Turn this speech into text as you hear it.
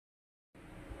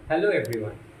Hello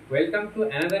everyone, welcome to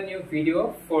another new video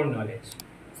of For Knowledge.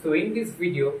 So in this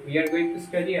video we are going to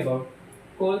study about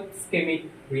Kolbe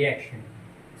Schmitt reaction.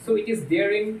 So it is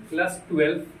there in class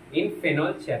 12 in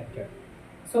phenol chapter.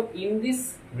 So in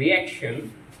this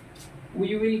reaction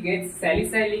we will get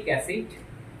salicylic acid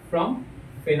from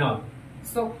phenol.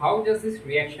 So how does this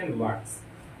reaction works?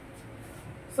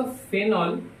 So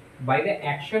phenol by the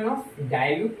action of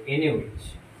dilute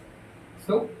NaOH.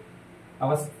 So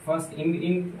our first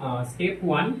in step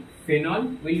 1, phenol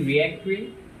will react with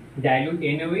dilute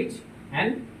NaOH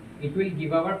and it will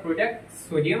give our product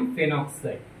sodium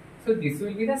phenoxide. So this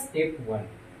will be the step 1.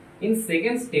 In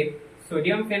second step,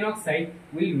 sodium phenoxide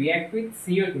will react with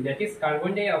CO2, that is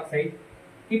carbon dioxide,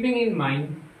 keeping in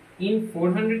mind in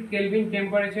 400 Kelvin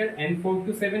temperature and 4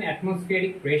 to 7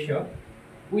 atmospheric pressure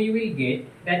we will get,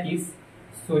 that is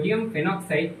sodium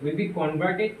phenoxide will be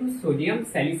converted to sodium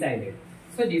salicylate.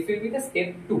 So this will be the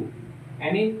step 2.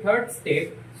 And in third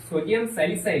step, sodium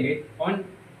salicylate on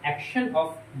action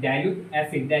of dilute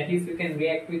acid, that is you can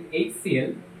react with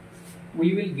HCl,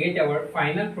 we will get our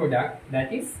final product,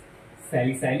 that is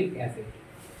salicylic acid.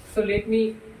 So let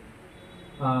me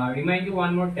remind you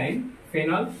one more time.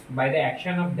 Phenol by the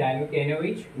action of dilute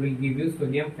NaOH will give you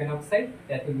sodium phenoxide,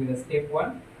 that will be the step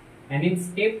 1. And in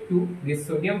step 2, this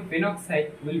sodium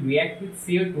phenoxide will react with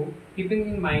CO2, keeping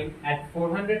in mind at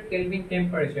 400 Kelvin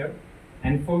temperature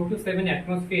and 4 to 7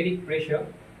 atmospheric pressure,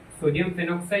 sodium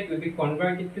phenoxide will be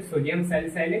converted to sodium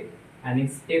salicylate. And in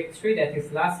step 3, that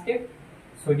is last step,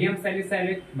 sodium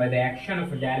salicylate by the action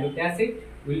of a dilute acid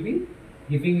will be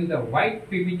giving you the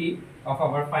white PPT of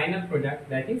our final product,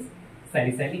 that is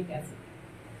salicylic acid.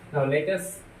 Now let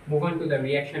us move on to the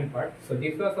reaction part. So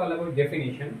this was all about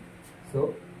definition.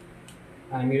 So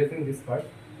I am erasing this part.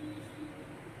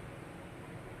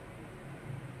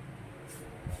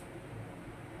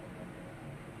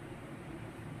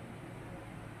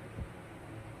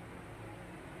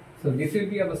 So this will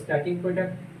be our starting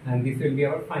product and this will be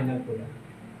our final product.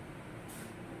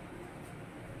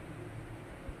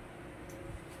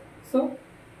 So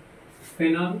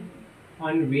phenol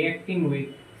on reacting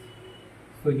with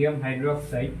sodium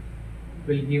hydroxide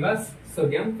will give us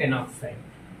sodium phenoxide.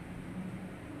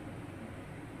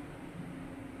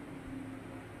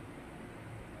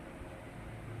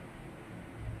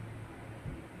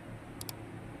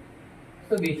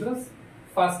 So this was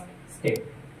first step,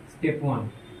 step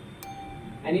 1.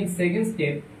 And in second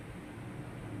step,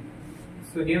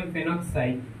 sodium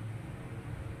phenoxide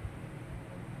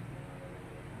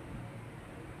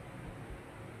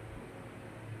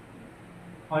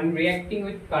on reacting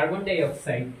with carbon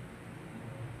dioxide,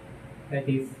 that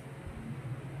is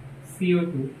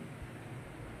CO2,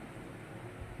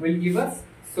 will give us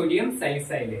sodium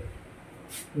salicylate.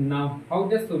 Now how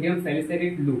does sodium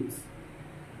salicylate looks?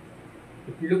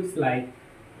 It looks like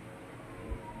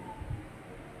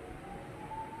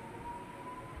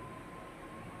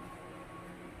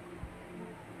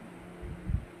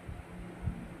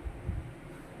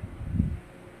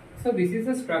so this is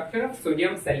the structure of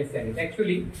sodium salicylate.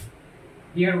 Actually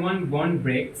here one bond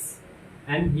breaks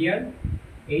and here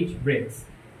H breaks.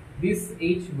 This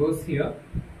H goes here,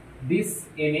 this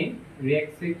Na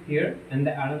reacts with here and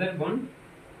the another bond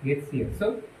gets here.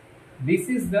 So this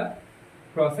is the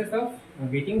process of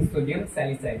getting sodium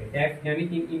salicylate. I have done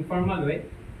it in informal way,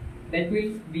 that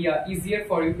will be easier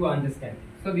for you to understand.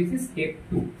 So this is step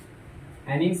 2.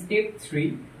 And in step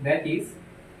 3, that is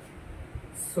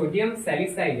sodium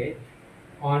salicylate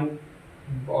on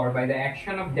or by the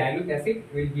action of dilute acid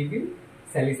will give you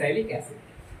salicylic acid.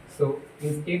 So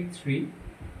in step 3,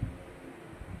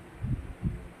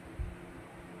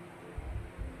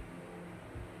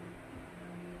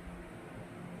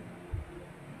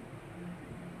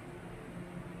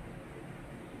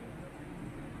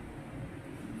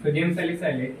 sodium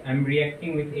salicylate, I am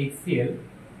reacting with HCl.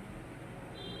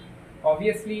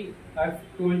 Obviously, I have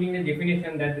told in the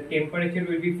definition that the temperature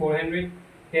will be 400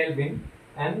 Kelvin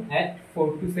and at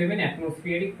 4 to 7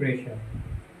 atmospheric pressure.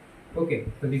 Okay,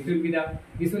 so this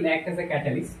will act as a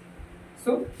catalyst.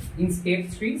 So in step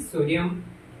 3, sodium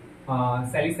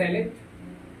salicylate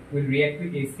will react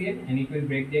with HCl and it will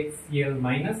break the Cl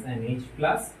minus and H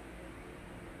plus.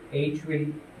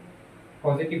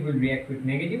 Positive will react with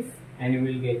negative and you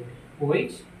will get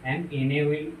OH, and Na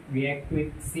will react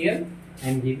with Cl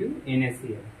and give you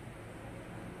NaCl.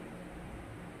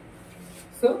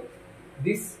 So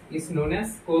this is known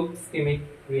as Kolbe Schmitt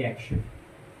reaction.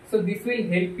 So this will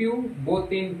help you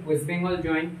both in West Bengal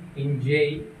Joint, in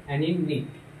JEE and in NEET.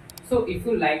 So if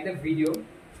you like the video,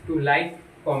 to like,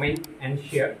 comment and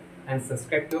share and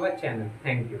subscribe to our channel.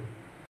 Thank you.